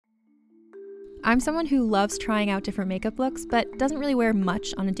I'm someone who loves trying out different makeup looks, but doesn't really wear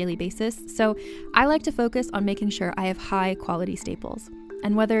much on a daily basis, so I like to focus on making sure I have high quality staples.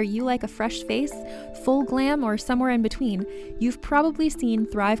 And whether you like a fresh face, full glam, or somewhere in between, you've probably seen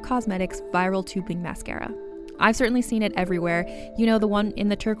Thrive Cosmetics Viral Tubing Mascara. I've certainly seen it everywhere. You know, the one in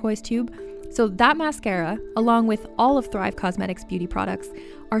the turquoise tube? So that mascara, along with all of Thrive Cosmetics beauty products,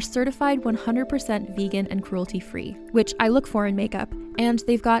 are certified 100% vegan and cruelty-free, which I look for in makeup, and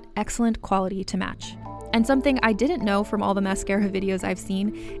they've got excellent quality to match. And something I didn't know from all the mascara videos I've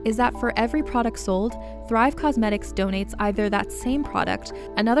seen is that for every product sold, Thrive Cosmetics donates either that same product,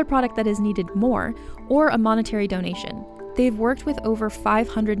 another product that is needed more, or a monetary donation. They've worked with over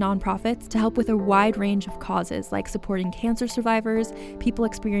 500 nonprofits to help with a wide range of causes like supporting cancer survivors, people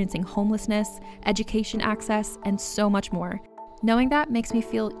experiencing homelessness, education access, and so much more. Knowing that makes me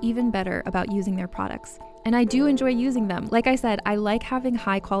feel even better about using their products. And I do enjoy using them. Like I said, I like having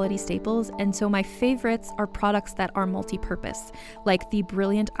high quality staples, and so my favorites are products that are multi-purpose, like the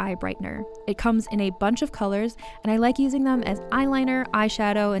Brilliant Eye Brightener. It comes in a bunch of colors, and I like using them as eyeliner,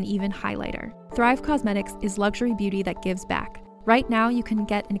 eyeshadow, and even highlighter. Thrive Cosmetics is luxury beauty that gives back. Right now, you can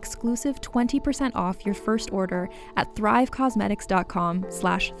get an exclusive 20% off your first order at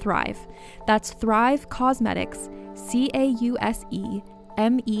thrivecosmetics.com/thrive. That's Thrive Cosmetics,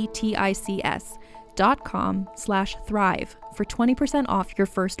 CAUSEMETICS.com/thrive for 20% off your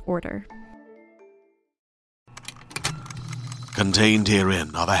first order. Contained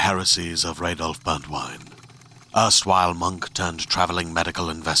herein are the heresies of Radolf Burntwine, erstwhile monk turned traveling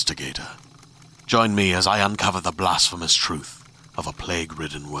medical investigator. Join me as I uncover the blasphemous truth of a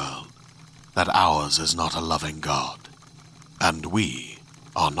plague-ridden world, that ours is not a loving God, and we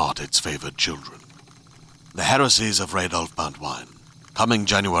are not its favored children. The heresies of Radolf Burntwine, coming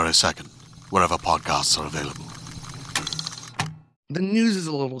January 2nd, wherever podcasts are available. The news is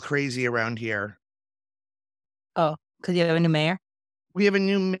a little crazy around here. Oh, because you have a new mayor? We have a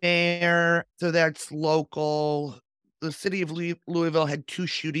new mayor, so that's local. The city of Louisville had 2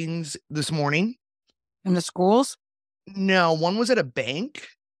 shootings this morning. In the schools? No, one was at a bank,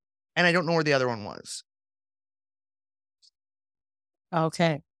 and I don't know where the other one was.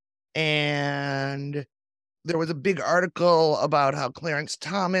 Okay. And there was a big article about how Clarence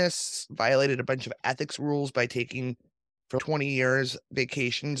Thomas violated a bunch of ethics rules by taking for 20 years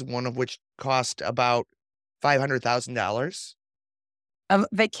vacations, one of which cost about $500,000. A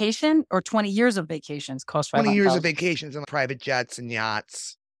vacation or 20 years of vacations cost 20 years of 500,000? vacations on private jets and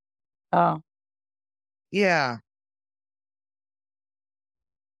yachts. Oh, Yeah.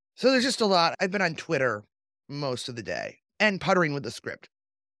 So there's just a lot. I've been on Twitter most of the day and puttering with the script.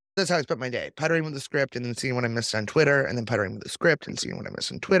 That's how I spent my day, puttering with the script and then seeing what I missed on Twitter and then puttering with the script and seeing what I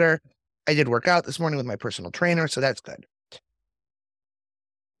missed on Twitter. I did work out this morning with my personal trainer, so that's good.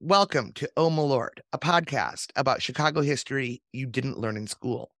 Welcome to Oh My Lord, a podcast about Chicago history you didn't learn in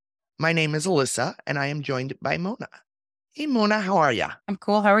school. My name is Alyssa, and I am joined by Mona. Hey, Mona, how are ya? I'm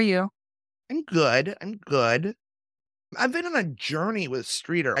cool. How are you? I'm good. I've been on a journey with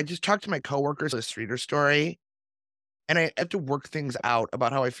Streeter. I just talked to my coworkers a Streeter story, and I have to work things out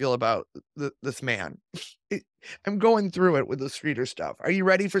about how I feel about this man. I'm going through it with the Streeter stuff. Are you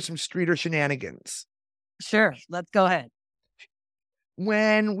ready for some Streeter shenanigans? Sure. Let's go ahead.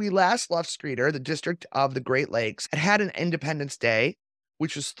 When we last left Streeter, the District of the Great Lakes had an Independence Day,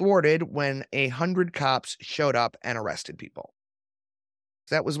 which was thwarted when 100 cops showed up and arrested people.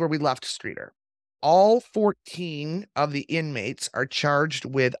 That was where we left Streeter. All 14 of the inmates are charged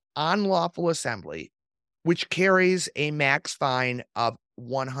with unlawful assembly, which carries a max fine of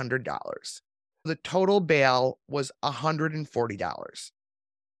 $100. The total bail was $140.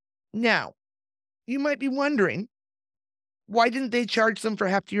 Now, you might be wondering, why didn't they charge them for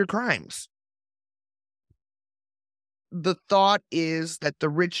heftier crimes? The thought is that the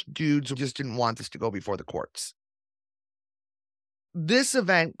rich dudes just didn't want this to go before the courts. This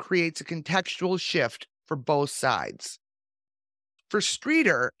event creates a contextual shift for both sides. For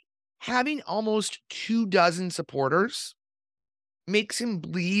Streeter, having almost 24 supporters makes him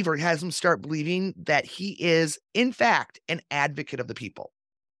believe, or has him start believing, that he is, in fact, an advocate of the people.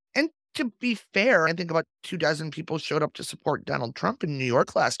 And to be fair, I think about 24 people showed up to support Donald Trump in New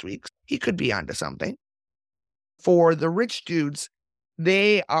York last week. He could be onto something. For the rich dudes,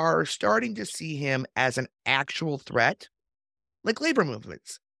 they are starting to see him as an actual threat, like labor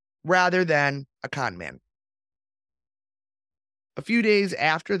movements, rather than a con man. A few days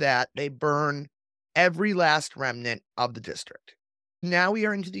after that, they burn every last remnant of the district. Now we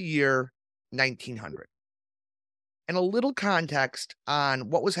are into the year 1900. And a little context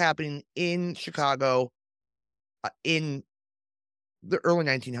on what was happening in Chicago in the early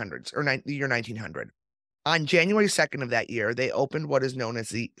 1900s, or the year 1900. On January 2nd of that year, they opened what is known as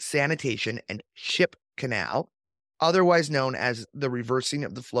the Sanitation and Ship Canal, otherwise known as the reversing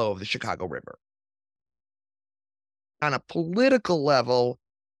of the flow of the Chicago River. On a political level,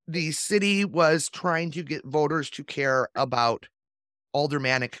 the city was trying to get voters to care about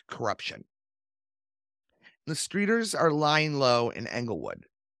aldermanic corruption. The Streeters are lying low in Englewood.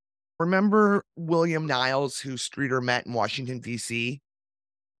 Remember William Niles, who Streeter met in Washington, D.C.?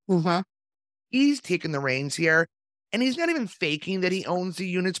 Mm-hmm. He's taken the reins here, and he's not even faking that he owns the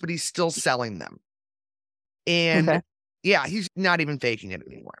units, but he's still selling them. And Okay. yeah, he's not even faking it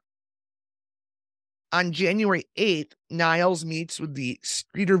anymore. On January 8th, Niles meets with the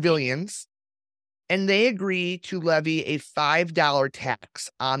Streetervillians, and they agree to levy a $5 tax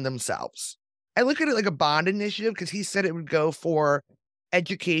on themselves. I look at it like a bond initiative because he said it would go for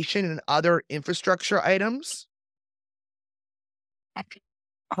education and other infrastructure items.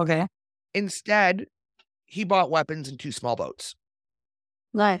 Okay. Instead, he bought weapons and 2 small boats.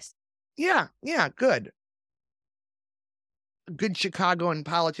 Nice. Yeah, good. A good Chicagoan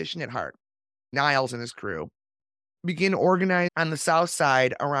politician at heart. Niles and his crew begin organizing on the south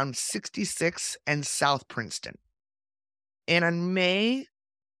side around 66 and South Princeton. And on May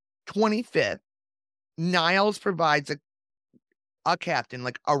 25th, Niles provides a captain,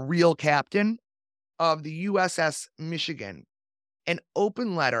 like a real captain of the USS Michigan, an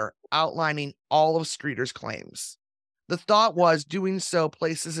open letter outlining all of Streeter's claims. The thought was doing so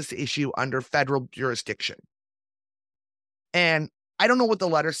places this issue under federal jurisdiction. And I don't know what the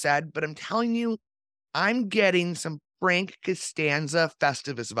letter said, but I'm telling you, I'm getting some Frank Costanza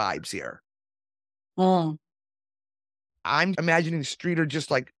Festivus vibes here. Mm. I'm imagining Streeter just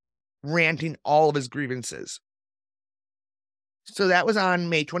like ranting all of his grievances. So that was on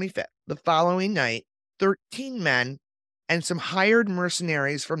May 25th. The following night, 13 men and some hired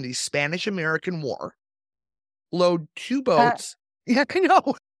mercenaries from the Spanish-American War load 2 boats. Yeah, I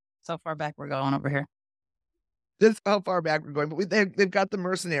know. So far back we're going over here. That's how far back we're going. But they've got the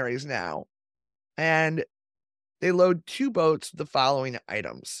mercenaries now. And they load 2 boats with the following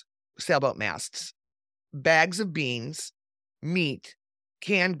items: sailboat masts, bags of beans, meat,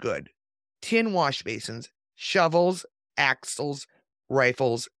 canned good, tin wash basins, shovels, axles,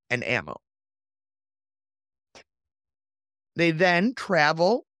 rifles, and ammo. They then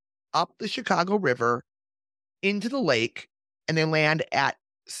travel up the Chicago River into the lake, and they land at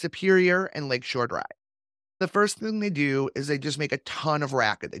Superior and Lakeshore Drive. The first thing they do is they just make a ton of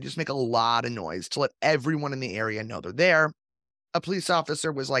racket. They just make a lot of noise to let everyone in the area know they're there. A police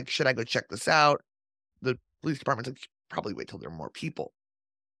officer was like, should I go check this out? The police department's like, probably wait till there are more people.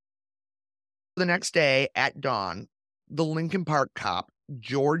 The next day at dawn, the Lincoln Park cop,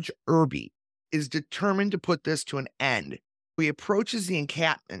 George Irby, is determined to put this to an end. He approaches the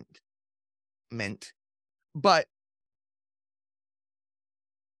encampment, but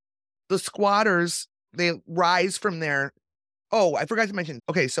the squatters, they rise from their... Oh, I forgot to mention.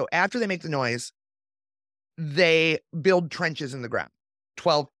 Okay, so after they make the noise, they build trenches in the ground,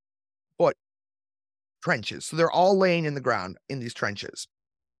 12-foot trenches. So they're all laying in the ground in these trenches.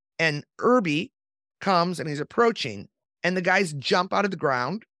 And Irby comes and he's approaching, and the guys jump out of the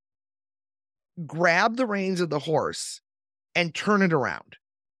ground, grab the reins of the horse, and turn it around.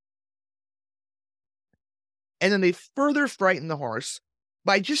 And then they further frighten the horse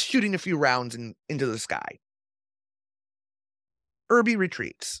by just shooting a few rounds into the sky. Irby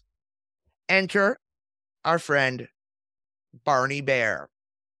retreats. Enter our friend Barney Bear.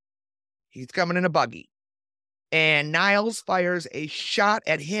 He's coming in a buggy. And Niles fires a shot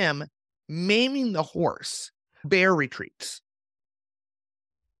at him, maiming the horse. Bear retreats.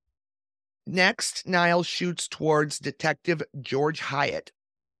 Next, Niles shoots towards Detective George Hyatt.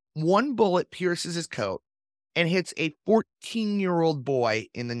 1 bullet pierces his coat and hits a 14-year-old boy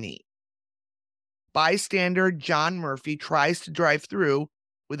in the knee. Bystander John Murphy tries to drive through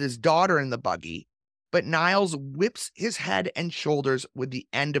with his daughter in the buggy, but Niles whips his head and shoulders with the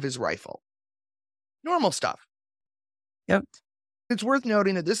end of his rifle. Normal stuff. Yep. It's worth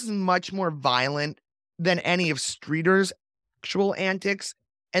noting that this is much more violent than any of Streeter's actual antics,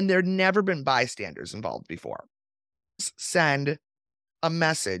 and there had never been bystanders involved before. Send a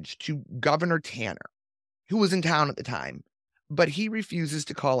message to Governor Tanner, who was in town at the time, but he refuses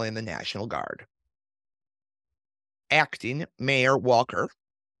to call in the National Guard. Acting Mayor Walker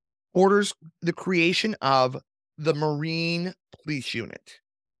orders the creation of the Marine Police Unit.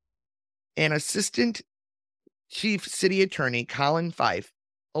 An Assistant Chief City Attorney, Colin Fife,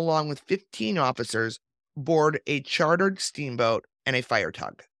 along with 15 officers, board a chartered steamboat and a fire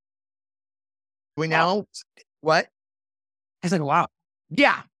tug. We now... What? It's like, wow.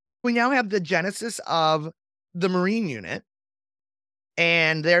 Yeah. We now have the genesis of the Marine unit,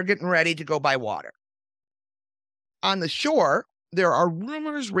 and they're getting ready to go by water. On the shore, there are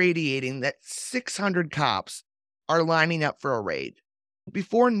rumors radiating that 600 cops are lining up for a raid.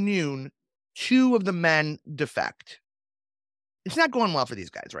 Before noon, 2 of the men defect. It's not going well for these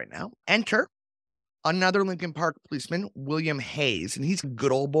guys right now. Enter another Lincoln Park policeman, William Hayes, and he's a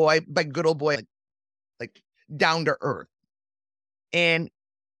good old boy. By good old boy, like down to earth. And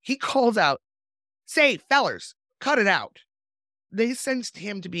he calls out, "Say, fellers, cut it out." They sensed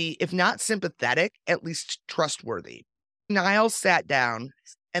him to be, if not sympathetic, at least trustworthy. Niles sat down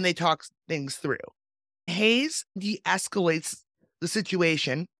and they talked things through. Hayes de-escalates the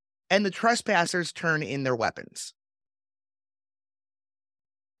situation and the trespassers turn in their weapons,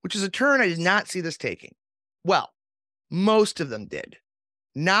 which is a turn I did not see this taking. Well, most of them did.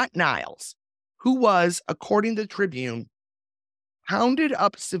 Not Niles, who was, according to the Tribune, hounded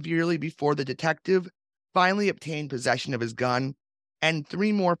up severely before the detective finally obtained possession of his gun, and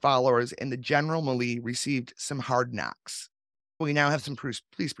 3 more followers in the general melee received some hard knocks. We now have some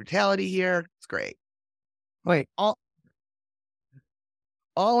police brutality here. It's great. Wait. All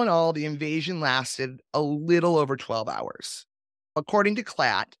in all, the invasion lasted a little over 12 hours. According to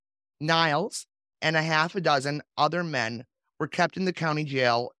Klatt, Niles and a half a dozen other men were kept in the county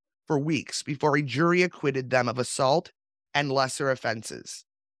jail for weeks before a jury acquitted them of assault and lesser offenses.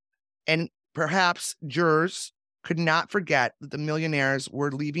 And perhaps jurors could not forget that the millionaires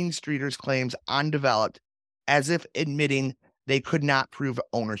were leaving Streeter's claims undeveloped, as if admitting they could not prove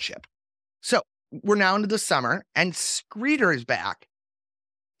ownership. So we're now into the summer, and Streeter is back,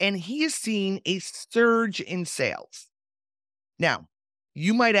 and he is seeing a surge in sales. Now,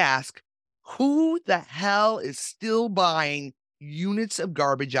 you might ask, who the hell is still buying units of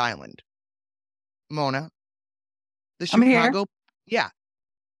Garbage Island? Mona, the I'm here. Chicago. Yeah.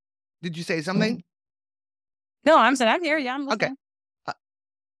 Did you say something? No, I'm here. Yeah, I'm listening. Okay.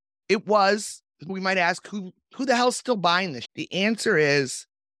 It was, we might ask, who the hell's still buying this? The answer is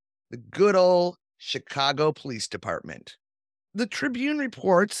the good old Chicago Police Department. The Tribune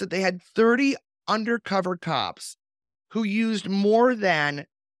reports that they had 30 undercover cops who used more than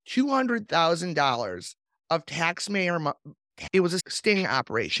 $200,000 of taxpayer money. It was a sting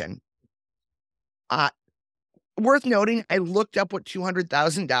operation. Worth noting, I looked up what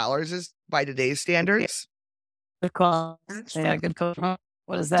 $200,000 is by today's standards. Good call. Yeah, good call.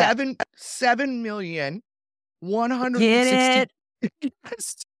 What is that? $7,160,000. Get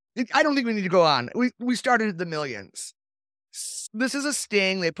it? I don't think we need to go on. We started at the millions. This is a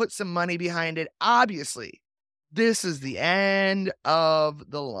sting. They put some money behind it. Obviously, this is the end of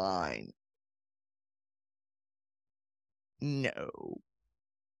the line. No.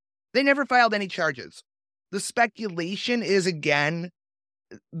 They never filed any charges. The speculation is, again,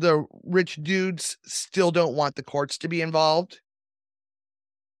 the rich dudes still don't want the courts to be involved.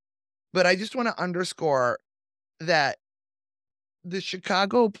 But I just want to underscore that the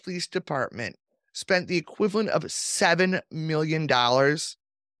Chicago Police Department spent the equivalent of $7 million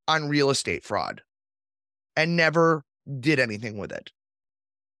on real estate fraud and never did anything with it.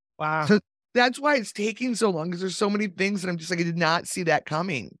 Wow. So that's why it's taking so long, because there's so many things that I'm just like, I did not see that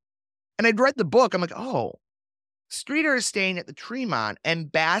coming. And I'd read the book. I'm like, oh, Streeter is staying at the Tremont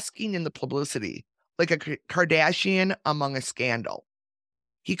and basking in the publicity like a Kardashian among a scandal.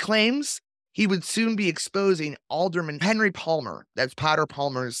 He claims he would soon be exposing Alderman Henry Palmer, that's Potter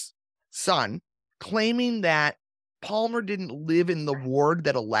Palmer's son, claiming that Palmer didn't live in the ward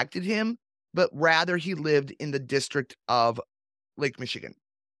that elected him, but rather he lived in the district of Lake Michigan.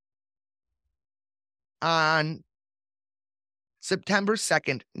 On September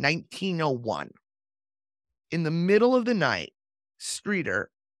 2nd, 1901, in the middle of the night, Streeter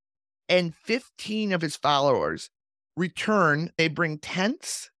and 15 of his followers return. They bring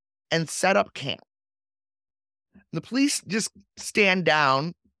tents and set up camp. The police just stand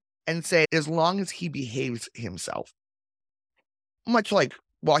down and say, as long as he behaves himself. Much like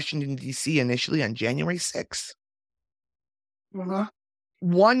Washington, D.C. initially on January 6th. Uh-huh.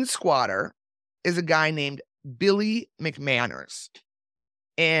 One squatter is a guy named Billy McManners.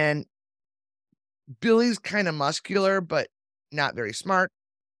 And Billy's kind of muscular, but not very smart.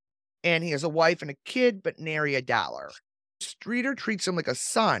 And he has a wife and a kid, but nary a dollar. Streeter treats him like a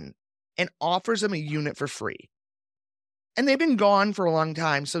son and offers him a unit for free. And they've been gone for a long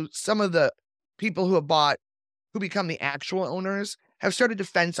time. So some of the people who become the actual owners, have started to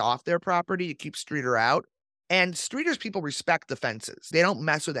fence off their property to keep Streeter out. And Streeter's people respect the fences. They don't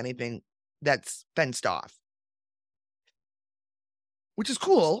mess with anything that's fenced off. Which is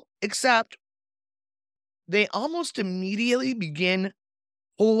cool, except they almost immediately begin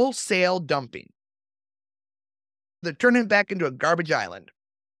wholesale dumping. They're turning it back into a garbage island.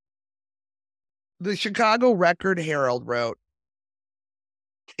 The Chicago Record-Herald wrote,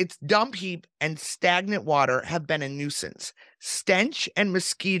 its dump heap and stagnant water have been a nuisance. Stench and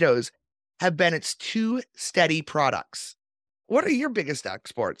mosquitoes have been its two steady products. What are your biggest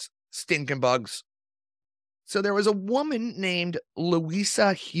exports? Stinking bugs. So there was a woman named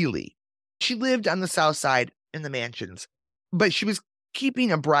Louisa Healy. She lived on the south side in the mansions, but she was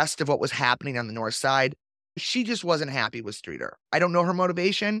keeping abreast of what was happening on the north side. She just wasn't happy with Streeter. I don't know her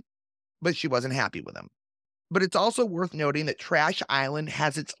motivation, but she wasn't happy with him. But it's also worth noting that Trash Island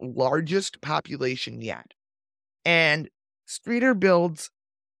has its largest population yet. And Streeter builds,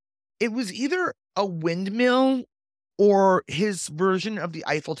 it was either a windmill or his version of the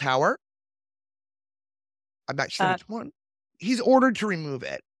Eiffel Tower. I'm not sure which one. He's ordered to remove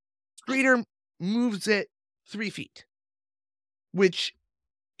it. Streeter moves it 3 feet, which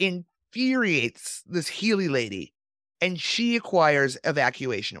infuriates this Healy lady, and she acquires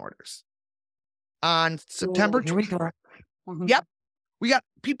evacuation orders. On September 20th. Yep. We got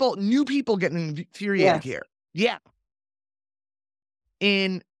new people getting infuriated here. Yeah.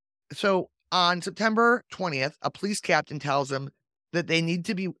 So on September 20th, a police captain tells them that they need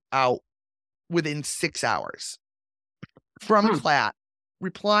to be out within 6 hours. From Klatt,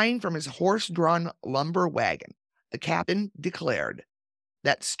 replying from his horse-drawn lumber wagon, the captain declared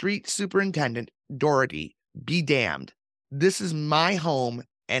that street superintendent Doherty be damned. This is my home,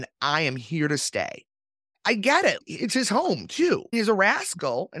 and I am here to stay. I get it. It's his home, too. He's a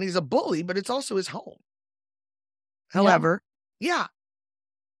rascal, and he's a bully, but it's also his home. However,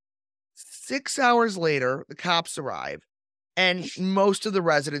 6 hours later, the cops arrive, and most of the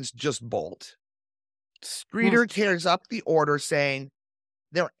residents just bolt. Streeter tears up the order saying,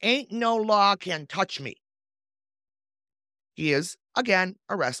 there ain't no law can touch me. He is, again,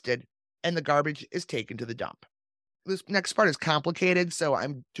 arrested, and the garbage is taken to the dump. This next part is complicated, so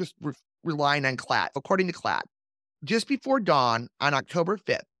I'm just relying on Klatt. According to Klatt, just before dawn on October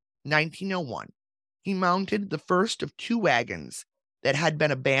 5th, 1901, he mounted the first of 2 wagons that had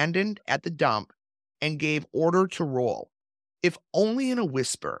been abandoned at the dump and gave order to roll, if only in a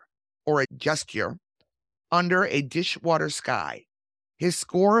whisper or a gesture, under a dishwater sky. His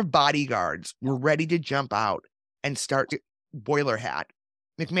score of bodyguards were ready to jump out and start boiler hat.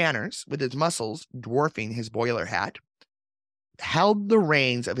 McManners, with his muscles dwarfing his boiler hat, held the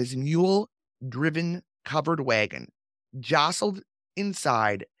reins of his mule-driven covered wagon, jostled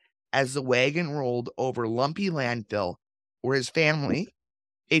inside as the wagon rolled over lumpy landfill where his family,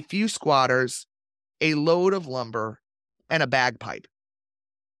 a few squatters, a load of lumber, and a bagpipe.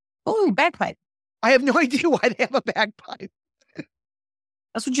 Oh, bagpipe. I have no idea why they have a bagpipe.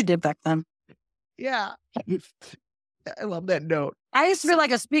 That's what you did back then. Yeah. I love that note. I used to feel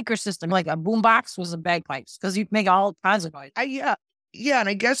like a speaker system, like a boombox was a bagpipes, because you make all kinds of noise. Yeah, and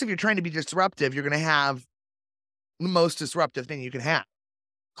I guess if you're trying to be disruptive, you're going to have the most disruptive thing you can have.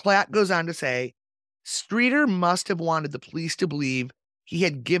 Klatt goes on to say, Streeter must have wanted the police to believe he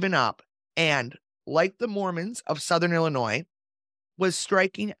had given up and, like the Mormons of Southern Illinois, was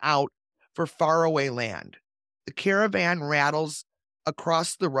striking out for faraway land. The caravan rattles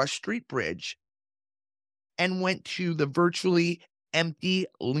across the Rush Street Bridge and went to the virtually empty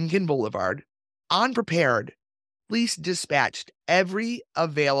Lincoln Boulevard. Unprepared, police dispatched every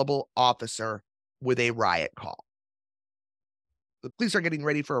available officer with a riot call. The police are getting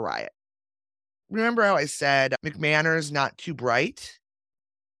ready for a riot. Remember how I said McManners not too bright?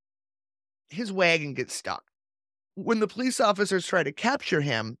 His wagon gets stuck. When the police officers try to capture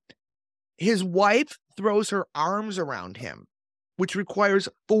him, his wife throws her arms around him, which requires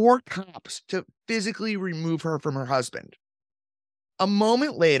 4 cops to physically remove her from her husband. A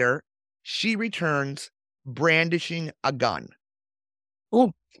moment later, she returns brandishing a gun.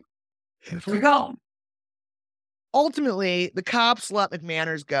 Oh, here we go. Ultimately, the cops let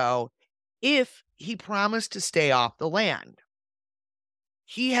McManners go if he promised to stay off the land.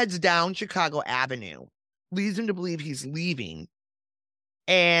 He heads down Chicago Avenue, leads him to believe he's leaving,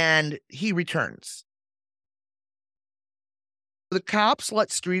 and he returns. The cops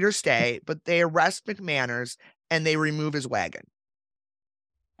let Streeter stay, but they arrest McManners and they remove his wagon.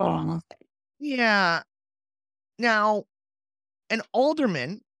 Oh. Yeah. Now, an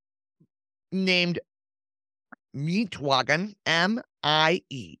alderman named Mietwagen, Miewagen,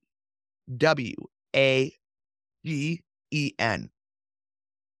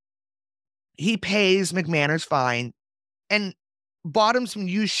 he pays McManners fine and bought him some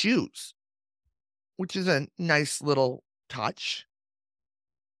used shoes, which is a nice little touch.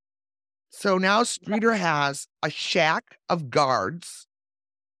 So now Streeter has a shack of guards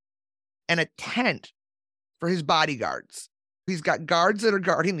and a tent for his bodyguards. He's got guards that are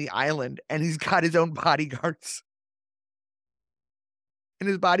guarding the island, and he's got his own bodyguards. And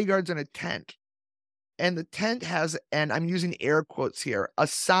his bodyguards in a tent. And the tent has, and I'm using air quotes here, a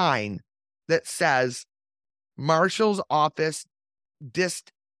sign that says Marshal's Office,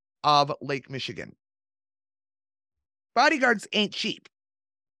 Dist of Lake Michigan. Bodyguards ain't cheap.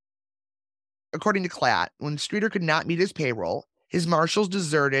 According to Klatt, when Streeter could not meet his payroll, his marshals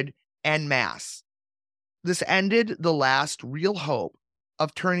deserted en masse. This ended the last real hope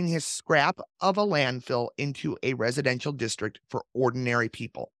of turning his scrap of a landfill into a residential district for ordinary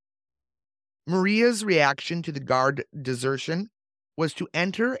people. Maria's reaction to the guard desertion was to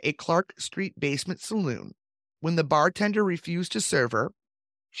enter a Clark Street basement saloon. When the bartender refused to serve her,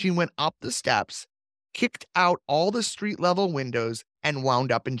 she went up the steps, kicked out all the street-level windows, and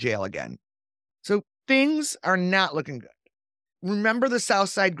wound up in jail again. So things are not looking good. Remember the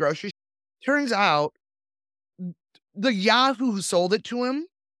Southside grocery? Turns out the Yahoo who sold it to him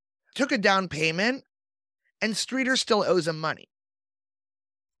took a down payment, and Streeter still owes him money.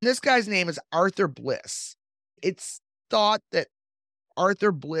 This guy's name is Arthur Bliss. It's thought that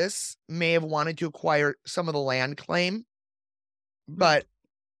Arthur Bliss may have wanted to acquire some of the land claim. But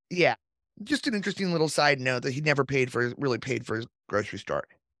yeah, just an interesting little side note that he never really paid for his grocery store.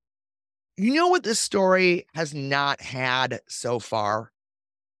 You know what this story has not had so far?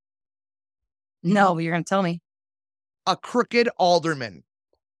 No, you're going to tell me. A crooked alderman.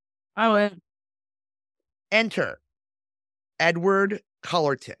 I would. Enter Edward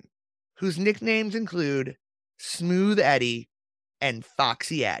Cullerton, whose nicknames include Smooth Eddie and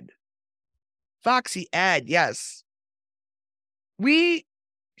Foxy Ed. Foxy Ed, yes. We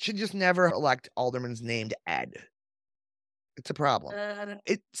should just never elect aldermans named Ed. It's a problem.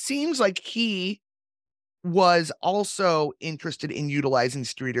 It seems like he was also interested in utilizing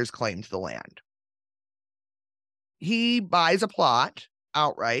Streeter's claim to the land. He buys a plot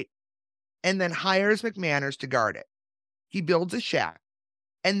outright and then hires McManners to guard it. He builds a shack,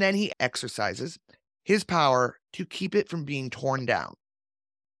 and then he exercises his power to keep it from being torn down.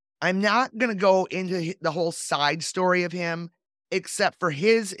 I'm not going to go into the whole side story of him, except for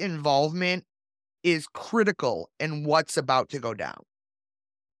his involvement is critical in what's about to go down.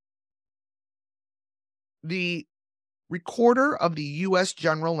 The recorder of the U.S.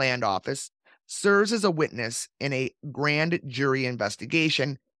 General Land Office serves as a witness in a grand jury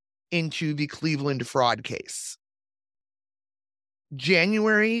investigation into the Cleveland fraud case.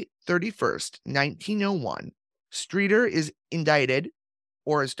 January 31st, 1901, Streeter is indicted,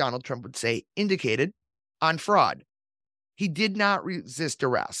 or as Donald Trump would say, indicated, on fraud. He did not resist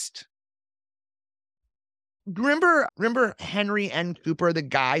arrest. Remember Henry N. Cooper, the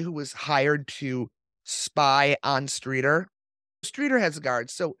guy who was hired to spy on Streeter? Streeter has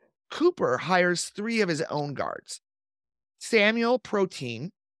guards, so Cooper hires 3 of his own guards. Samuel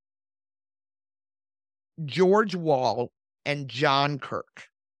Protein, George Wall, and John Kirk.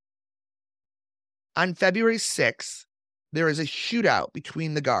 On February 6th, there is a shootout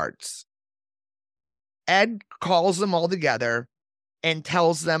between the guards. Ed calls them all together and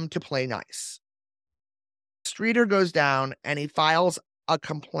tells them to play nice. Streeter goes down and he files a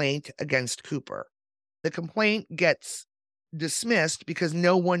complaint against Cooper. The complaint gets dismissed because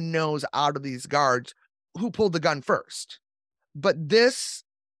no one knows out of these guards who pulled the gun first. But this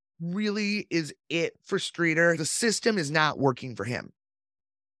really is it for Streeter. The system is not working for him.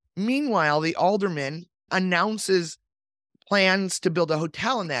 Meanwhile, the alderman announces plans to build a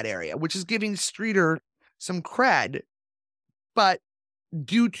hotel in that area, which is giving Streeter some cred. But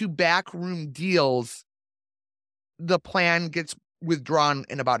due to backroom deals, the plan gets withdrawn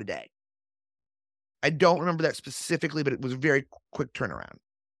in about a day. I don't remember that specifically, but it was a very quick turnaround.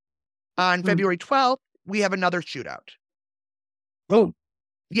 On February 12th, we have another shootout. Oh.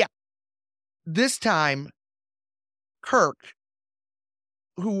 Yeah. This time, Kirk,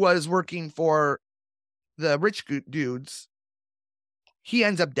 who was working for the rich dudes, he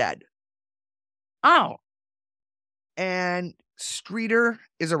ends up dead. Oh. And Streeter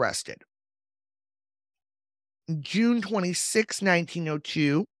is arrested. June 26,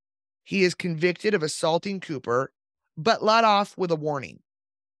 1902, he is convicted of assaulting Cooper, but let off with a warning.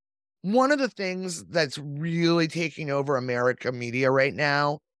 One of the things that's really taking over America media right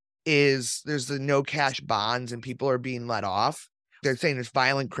now is there's the no cash bonds and people are being let off. They're saying there's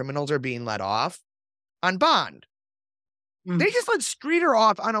violent criminals are being let off on bond. They just let Streeter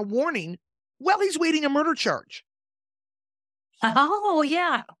off on a warning while he's waiting a murder charge. Oh,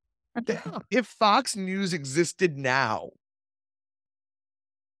 yeah. If Fox News existed now,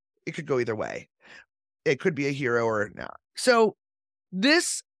 It could go either way. It could be a hero or not. So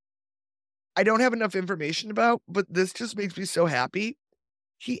this, I don't have enough information about, but this just makes me so happy.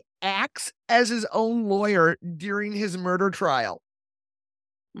 He acts as his own lawyer during his murder trial.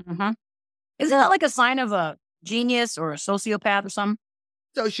 Mm-hmm. Isn't that like a sign of a genius or a sociopath or something?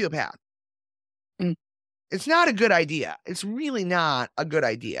 Sociopath. Mm. It's not a good idea. It's really not a good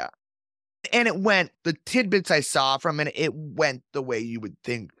idea. And it went, the tidbits I saw from it went the way you would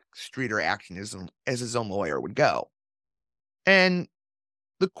think Streeter acting as his own lawyer would go. And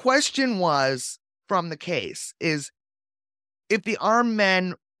the question was, from the case, is if the armed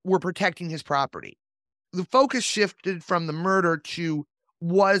men were protecting his property. The focus shifted from the murder to,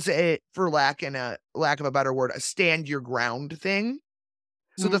 was it, for lack of a better word, a stand your ground thing?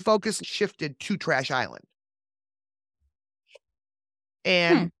 So the focus shifted to Trash Island.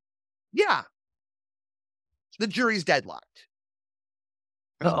 And yeah, the jury's deadlocked.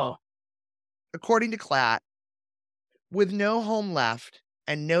 Oh. According to Klatt, with no home left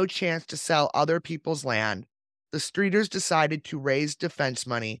and no chance to sell other people's land, the Streeters decided to raise defense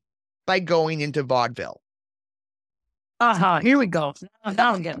money by going into vaudeville. Here we go.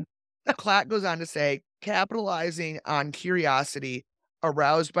 Now again. Klatt goes on to say, capitalizing on curiosity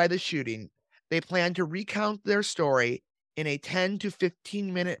aroused by the shooting, they plan to recount their story in a 10 to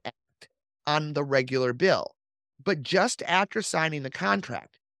 15-minute act on the regular bill. But just after signing the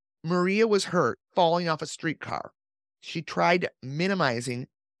contract, Maria was hurt falling off a streetcar. She tried minimizing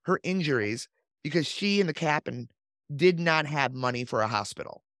her injuries because she and the captain did not have money for a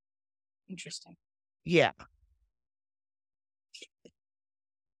hospital. Interesting. Yeah.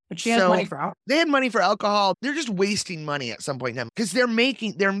 But she has money for alcohol. They had money for alcohol. They're just wasting money at some point in time because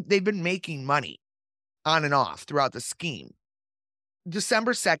they've been making money on and off throughout the scheme.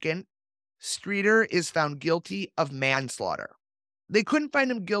 December 2nd, Streeter is found guilty of manslaughter. They couldn't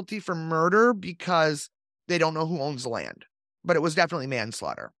find him guilty for murder because they don't know who owns the land, but it was definitely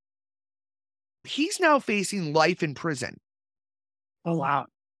manslaughter. He's now facing life in prison. Oh, wow.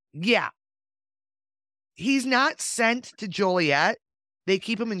 Yeah. He's not sent to Joliet. They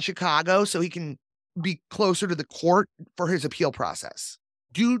keep him in Chicago so he can be closer to the court for his appeal process.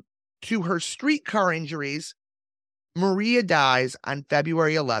 Due to her streetcar injuries, Maria dies on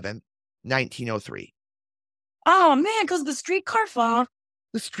February 11th, 1903. Oh, man, because the streetcar fall.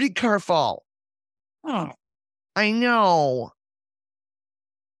 The streetcar fall. Oh. I know.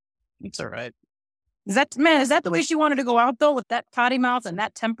 It's all right. Is that the way she wanted to go out, though, with that potty mouth and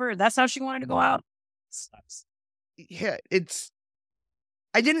that temper? That's how she wanted to go out? Sucks. Yeah,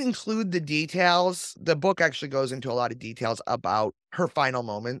 I didn't include the details. The book actually goes into a lot of details about her final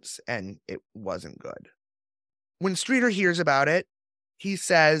moments, and it wasn't good. When Streeter hears about it, he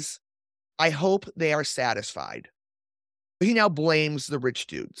says, I hope they are satisfied. He now blames the rich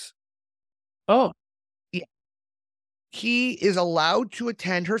dudes. Oh. Yeah. He is allowed to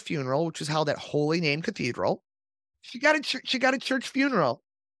attend her funeral, which is held at Holy Name Cathedral. She got a church funeral.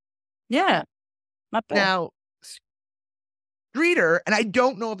 Yeah. Not bad. Now, Streeter, and I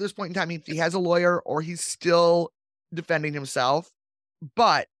don't know at this point in time if he has a lawyer or he's still defending himself,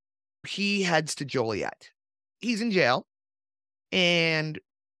 but he heads to Joliet. He's in jail, and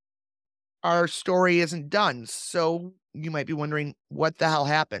our story isn't done. So you might be wondering what the hell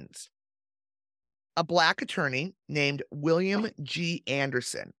happens. A black attorney named William G.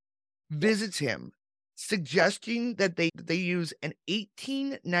 Anderson visits him, suggesting that they use an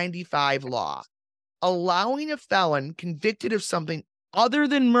 1895 law allowing a felon convicted of something other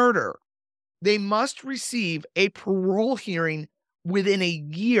than murder, they must receive a parole hearing within a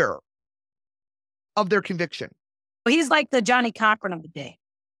year of their conviction. He's like the Johnny Cochran of the day.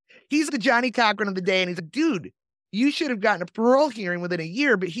 He's the Johnny Cochran of the day, and he's like, dude, you should have gotten a parole hearing within a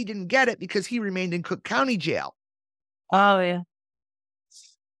year, but he didn't get it because he remained in Cook County Jail. Oh, yeah.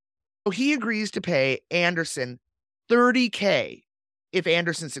 So he agrees to pay Anderson $30,000 if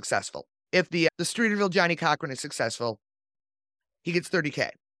Anderson's successful. If the Streeterville Johnny Cochran is successful, he gets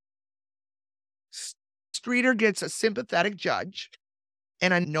 $30,000. Streeter gets a sympathetic judge,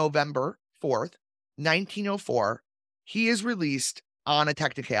 and on November 4th, 1904, he is released on a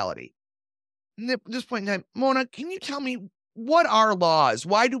technicality. And at this point in time, Mona, can you tell me what are laws?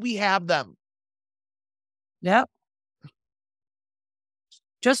 Why do we have them? Yep.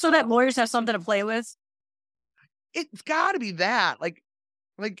 Just so that lawyers have something to play with? It's got to be that. Like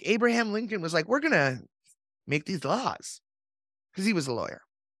Abraham Lincoln was like, we're going to make these laws because he was a lawyer.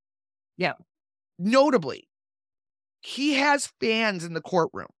 Yeah. Notably, he has fans in the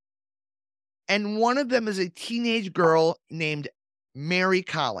courtroom. And one of them is a teenage girl named Mary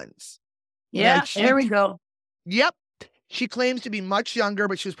Collins. Yeah, there we go. Yep. She claims to be much younger,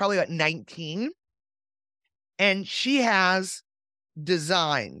 but she was probably about 19. And she has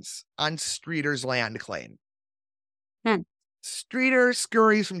designs on Streeter's land claim. Streeter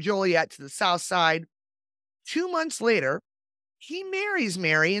scurries from Joliet to the south side. 2 months later, he marries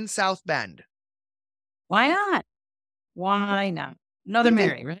Mary in South Bend. Why not? Why not? Another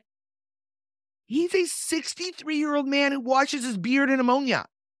Mary, right? He's a 63-year-old man who washes his beard in ammonia.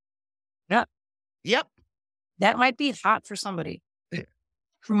 Yeah. Yep. That might be hot for somebody.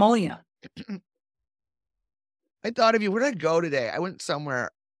 Ammonia. I thought of you. Where did I go today? I went somewhere.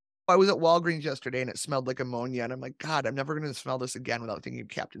 I was at Walgreens yesterday and it smelled like ammonia. And I'm like, God, I'm never going to smell this again without thinking of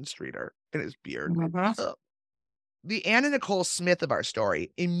Captain Streeter and his beard. The Anna Nicole Smith of our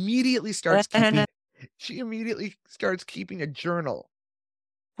story immediately starts keeping a journal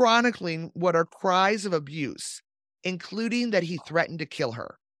chronicling what are cries of abuse, including that he threatened to kill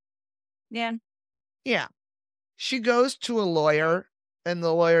her. Yeah. Yeah. She goes to a lawyer, and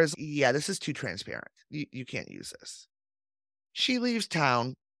the lawyer's, this is too transparent. You can't use this. She leaves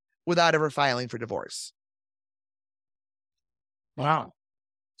town without ever filing for divorce. Wow.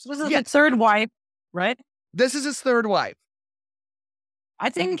 So this is the third wife, right? This is his third wife.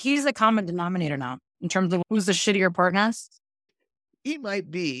 I think he's the common denominator now in terms of who's the shittier partner. He might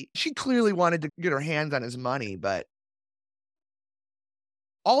be. She clearly wanted to get her hands on his money, but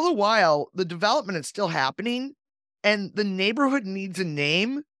all the while, the development is still happening, and the neighborhood needs a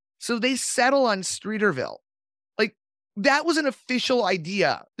name, so they settle on Streeterville. Like, that was an official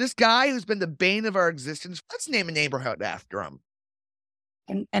idea. This guy who's been the bane of our existence, let's name a neighborhood after him.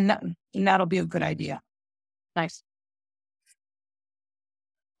 And that'll be a good idea. Nice.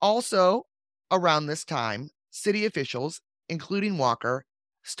 Also, around this time, city officials, including Walker,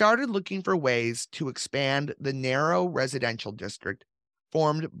 started looking for ways to expand the narrow residential district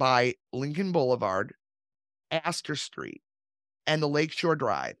formed by Lincoln Boulevard, Astor Street, and the Lakeshore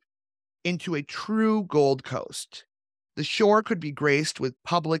Drive into a true Gold Coast. The shore could be graced with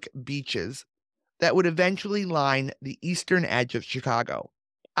public beaches that would eventually line the eastern edge of Chicago,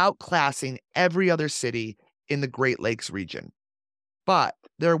 outclassing every other city in the Great Lakes region. But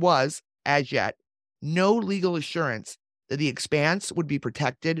there was, as yet, no legal assurance that the expanse would be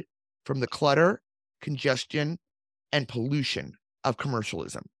protected from the clutter, congestion, and pollution of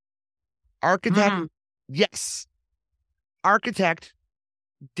commercialism. Architect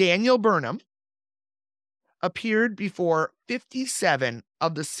Daniel Burnham appeared before 57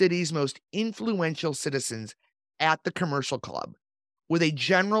 of the city's most influential citizens at the Commercial Club with a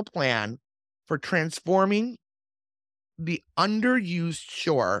general plan for transforming the underused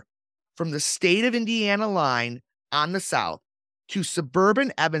shore from the state of Indiana line on the south to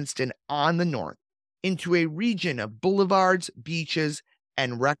suburban Evanston on the north into a region of boulevards, beaches,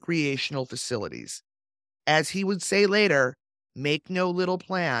 and recreational facilities. As he would say later, make no little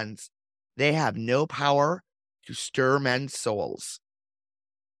plans. They have no power to stir men's souls.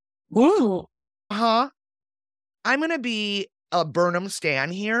 Ooh. I'm going to be a Burnham stan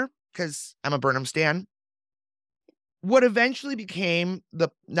here because I'm a Burnham stan. What eventually became the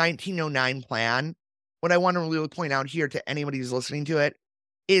 1909 plan, what I want to really point out here to anybody who's listening to it,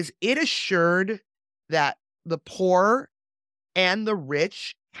 is it assured that the poor and the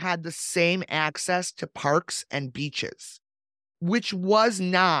rich had the same access to parks and beaches, which was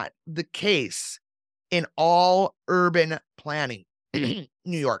not the case in all urban planning. New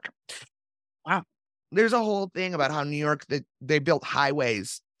York. Wow. There's a whole thing about how New York, they built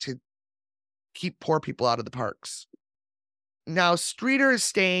highways to keep poor people out of the parks. Now, Streeter is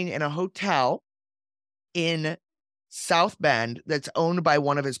staying in a hotel in South Bend that's owned by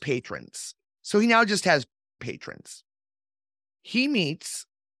one of his patrons. So he now just has patrons. He meets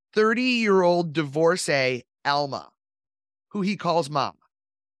 30-year-old divorcee Alma, who he calls Mom.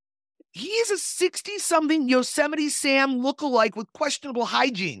 He is a 60-something Yosemite Sam lookalike with questionable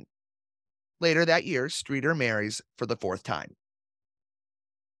hygiene. Later that year, Streeter marries for the fourth time.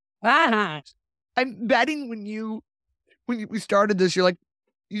 I'm betting when we started this, you're like,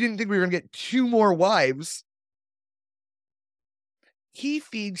 you didn't think we were going to get 2 more wives. He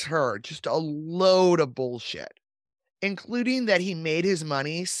feeds her just a load of bullshit, including that he made his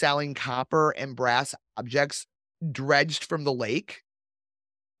money selling copper and brass objects dredged from the lake,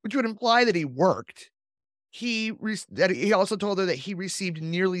 which would imply that he worked. He also told her that he received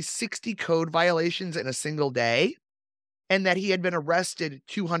nearly 60 code violations in a single day and that he had been arrested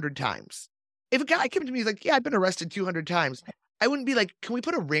 200 times. If a guy came to me, he's like, yeah, I've been arrested 200 times. I wouldn't be like, can we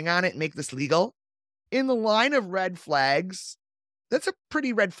put a ring on it and make this legal? In the line of red flags, that's a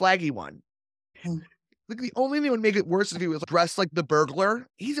pretty red flaggy one. Like, the only thing that would make it worse is if he was dressed like the burglar.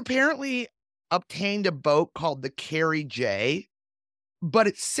 He's apparently obtained a boat called the Carrie J, but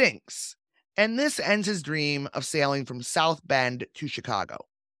it sinks. And this ends his dream of sailing from South Bend to Chicago.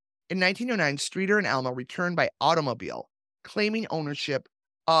 In 1909, Streeter and Alma returned by automobile, claiming ownership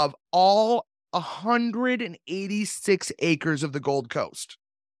of all 186 acres of the Gold Coast.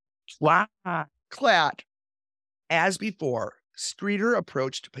 Wow. Clad as before, Streeter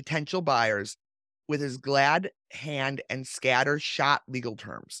approached potential buyers with his glad hand and scattershot legal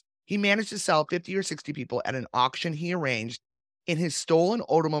terms. He managed to sell 50 or 60 people at an auction he arranged in his stolen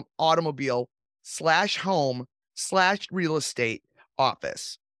automobile / home / real estate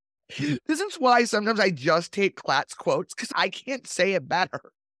office. This is why sometimes I just take Klatt's quotes, because I can't say it better.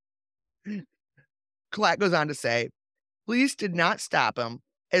 Klatt goes on to say, police did not stop him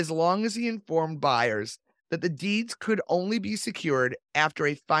as long as he informed buyers that the deeds could only be secured after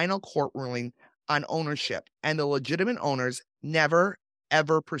a final court ruling on ownership, and the legitimate owners never,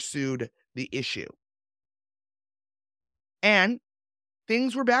 ever pursued the issue. And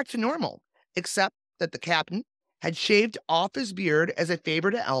things were back to normal, except that the captain had shaved off his beard as a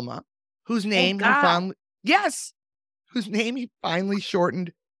favor to Alma, whose name whose name he finally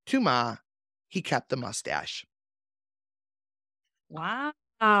shortened to Ma. He kept the mustache.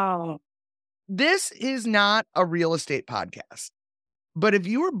 Wow. This is not a real estate podcast, but if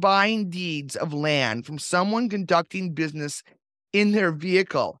you are buying deeds of land from someone conducting business in their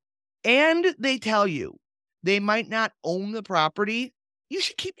vehicle and they tell you they might not own the property, you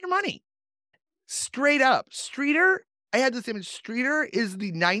should keep your money. Straight up. Streeter, I had this image. Streeter is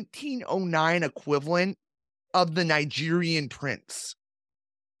the 1909 equivalent of the Nigerian prince.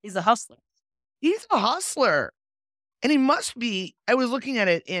 He's a hustler. He's a hustler. And he must be, I was looking at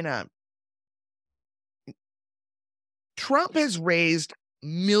it Trump has raised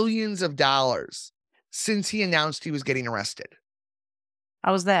millions of dollars since he announced he was getting arrested.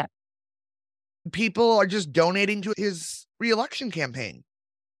 How was that? People are just donating to his re-election campaign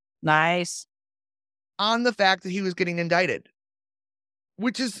Nice. on the fact that he was getting indicted,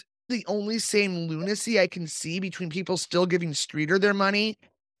 which is the only same lunacy I can see between people still giving Streeter their money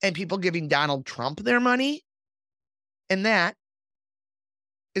and people giving Donald Trump their money. And that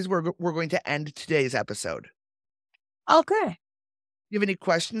is where we're going to end today's episode. Okay. You have any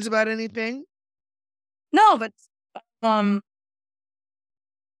questions about anything? No, but I'm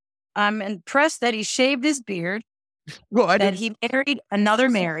impressed that he shaved his beard, that he married another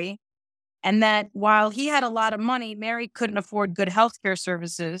Mary, and that while he had a lot of money, Mary couldn't afford good healthcare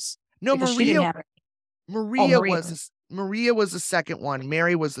services. No, Maria was the second one.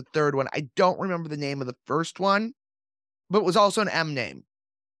 Mary was the third one. I don't remember the name of the first one, but it was also an M name.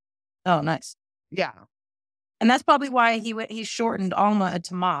 Oh, nice. Yeah. And that's probably why he shortened Alma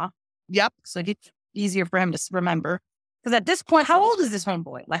to Ma. Yep. So it's easier for him to remember. Because at this point, how old is this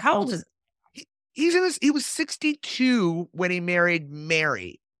homeboy? Like, how old is it? He was 62 when he married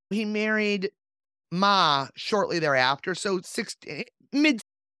Mary. He married Ma shortly thereafter. So mid.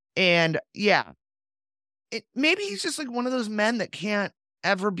 And yeah, maybe he's just like one of those men that can't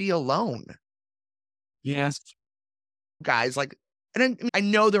ever be alone. Yes. Guys, like, and I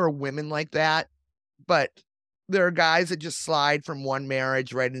know there are women like that, but there are guys that just slide from one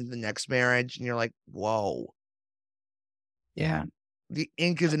marriage right into the next marriage. And you're like, whoa. Yeah. The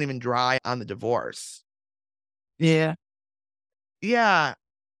ink isn't even dry on the divorce. Yeah. Yeah.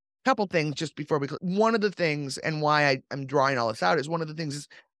 Couple things just before one of the things, and why I'm drawing all this out, is one of the things is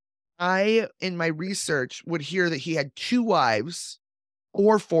I, in my research, would hear that he had 2 wives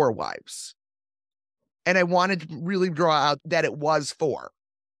or 4 wives. And I wanted to really draw out that it was 4.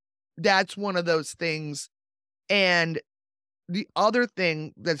 That's one of those things. And the other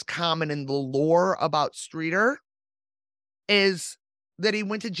thing that's common in the lore about Streeter is that he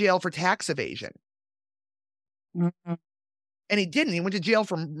went to jail for tax evasion. Mm-hmm. And he didn't. He went to jail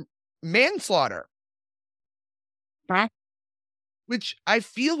for manslaughter. Huh? Which I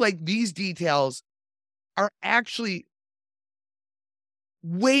feel like these details are actually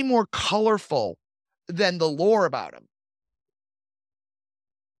way more colorful than the lore about him.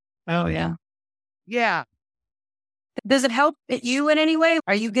 Oh, yeah. Yeah. Does it help you in any way?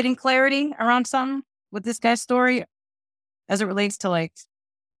 Are you getting clarity around something with this guy's story as it relates to like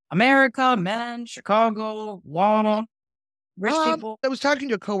America, men, Chicago, law, rich people? I was talking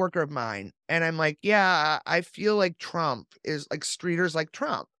to a coworker of mine and I'm like, yeah, I feel like Trump is like Streeter's like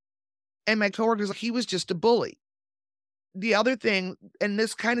Trump. And my coworker's like, he was just a bully. The other thing, and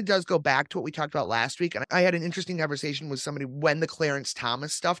this kind of does go back to what we talked about last week. And I had an interesting conversation with somebody when the Clarence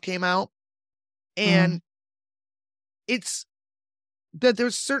Thomas stuff came out. And it's that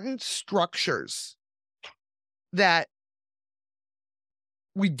there's certain structures that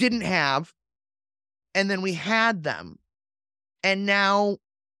we didn't have And then we had them. And now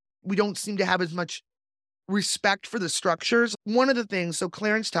we don't seem to have as much respect for the structures. One of the things, so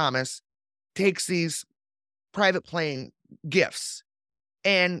Clarence Thomas takes these private plane gifts,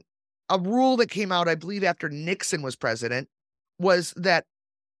 and a rule that came out, I believe, after Nixon was president, was that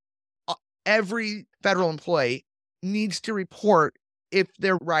every federal employee needs to report if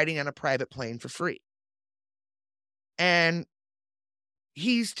they're riding on a private plane for free. And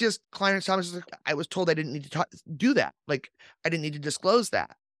Clarence Thomas is like, I was told I didn't need to do that. Like, I didn't need to disclose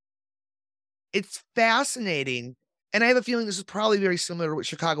that. It's fascinating. And I have a feeling this is probably very similar to what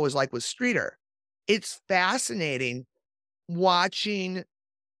Chicago was like with Streeter. It's fascinating watching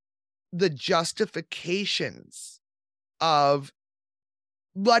the justifications of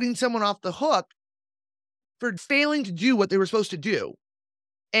letting someone off the hook for failing to do what they were supposed to do.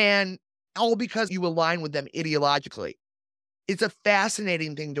 And all because you align with them ideologically. It's a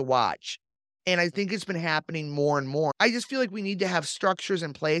fascinating thing to watch. And I think it's been happening more and more. I just feel like we need to have structures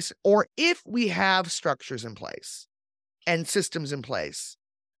in place, or if we have structures in place and systems in place,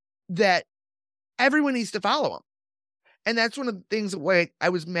 that everyone needs to follow them. And that's one of the things that I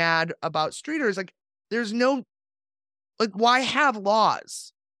was mad about Streeter is like, there's no, like, why have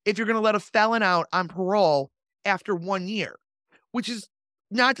laws if you're going to let a felon out on parole after 1 year? Which is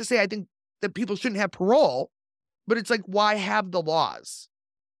not to say I think that people shouldn't have parole, but it's like, why have the laws?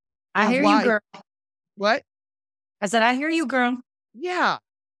 I hear you, girl. What? I said, I hear you, girl. Yeah.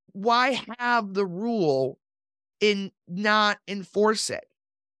 Why have the rule and not enforce it?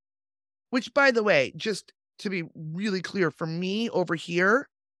 Which, by the way, just to be really clear, for me over here,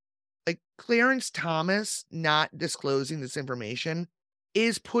 like Clarence Thomas not disclosing this information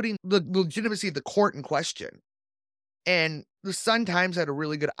is putting the legitimacy of the court in question. And the Sun-Times had a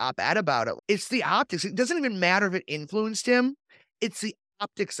really good op-ed about it. It's the optics. It doesn't even matter if it influenced him. It's the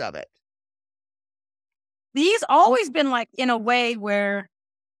optics of it. He's always been like in a way where,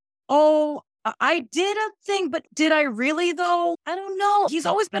 oh, I did a thing, but did I really though? I don't know. He's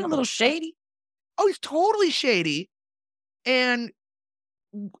always been a little shady. Oh, he's totally shady. And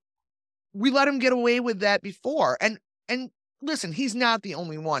we let him get away with that before. And listen, he's not the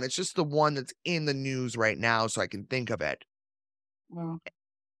only one. It's just the one that's in the news right now, so I can think of it. Well,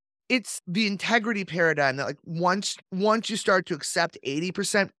 it's the integrity paradigm that, like, once you start to accept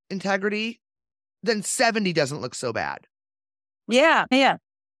 80% integrity, then 70 doesn't look so bad. yeah.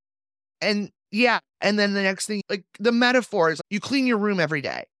 And then the next thing, like the metaphor is you clean your room every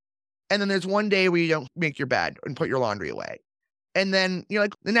day. And then there's one day where you don't make your bed and put your laundry away. And then you're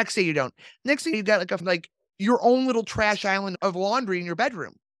like, the next day you don't. Next thing you got like your own little trash island of laundry in your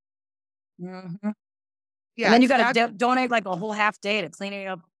bedroom. Mm-hmm. Yeah. And then you got to donate like a whole half day to cleaning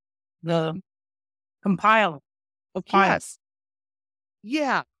up the compile of piles.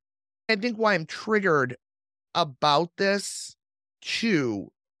 Yeah. I think why I'm triggered about this too,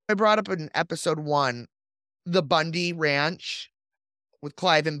 I brought up in episode 1, the Bundy Ranch with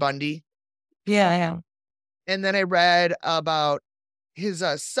Clive and Bundy. Yeah. And then I read about his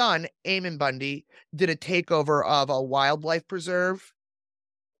son, Eamon Bundy, did a takeover of a wildlife preserve.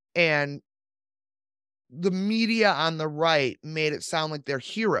 And the media on the right made it sound like they're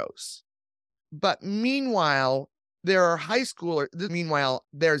heroes. But meanwhile, there are high schoolers. Meanwhile,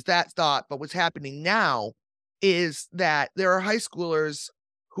 there's that thought. But what's happening now is that there are high schoolers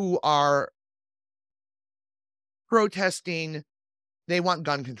who are protesting. They want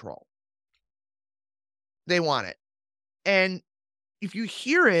gun control. They want it. And if you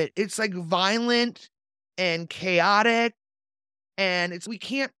hear it, it's like violent and chaotic. And we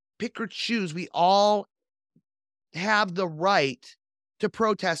can't pick or choose. We all have the right to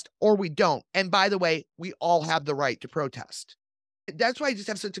protest, or we don't. And by the way, we all have the right to protest. That's why I just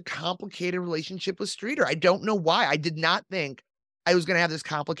have such a complicated relationship with Streeter. I don't know why. I did not think I was going to have this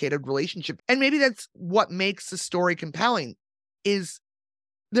complicated relationship. And maybe that's what makes the story compelling, is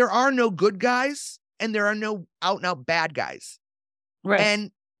there are no good guys and there are no out and out bad guys. Right.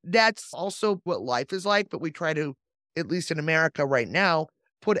 And that's also what life is like. But we try to, at least in America right now,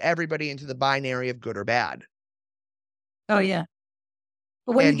 put everybody into the binary of good or bad. Oh, yeah.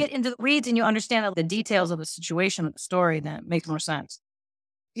 But when you get into the weeds and you understand the details of the situation of the story, then it makes more sense.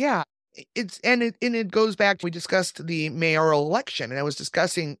 Yeah. It goes back, we discussed the mayoral election, and I was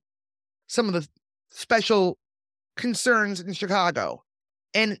discussing some of the special concerns in Chicago.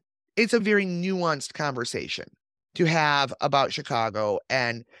 And it's a very nuanced conversation to have about Chicago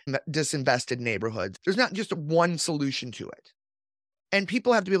and disinvested neighborhoods. There's not just one solution to it. And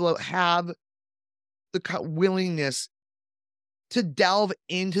people have to be able to have the willingness to delve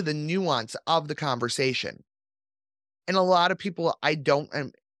into the nuance of the conversation. And a lot of people,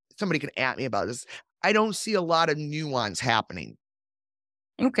 somebody can at me about this, I don't see a lot of nuance happening.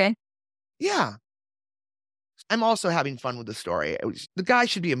 Okay. Yeah. I'm also having fun with the story. The guy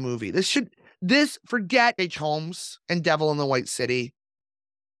should be a movie. Forget H. Holmes and Devil in the White City.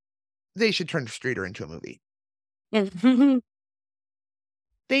 They should turn Streeter into a movie.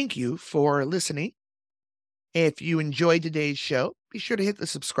 Thank you for listening. If you enjoyed today's show, be sure to hit the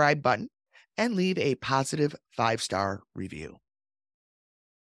subscribe button and leave a positive 5-star review.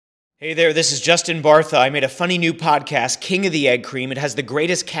 Hey there, this is Justin Bartha. I made a funny new podcast, King of the Egg Cream. It has the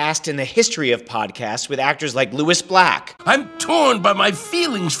greatest cast in the history of podcasts with actors like Louis Black. I'm torn by my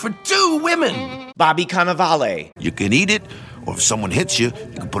feelings for 2 women. Bobby Cannavale. You can eat it, or if someone hits you,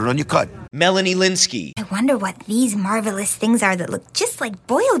 you can put it on your cut. Melanie Linsky. I wonder what these marvelous things are that look just like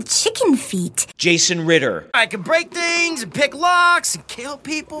boiled chicken feet. Jason Ritter. I can break things and pick locks and kill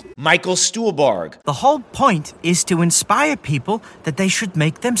people. Michael Stuhlbarg. The whole point is to inspire people that they should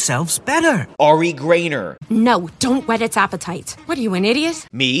make themselves better. Ari Grainer. No, don't whet its appetite. What are you, an idiot?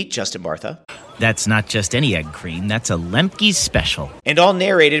 Me, Justin Bartha. That's not just any egg cream, that's a Lemke's special. And all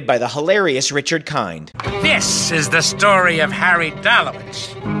narrated by the hilarious Richard Kind. This is the story of Harry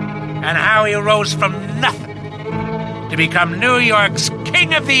Dalowitz and how he rose from nothing to become New York's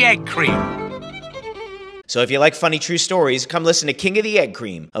King of the Egg Cream. So if you like funny true stories, come listen to King of the Egg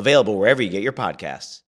Cream, available wherever you get your podcasts.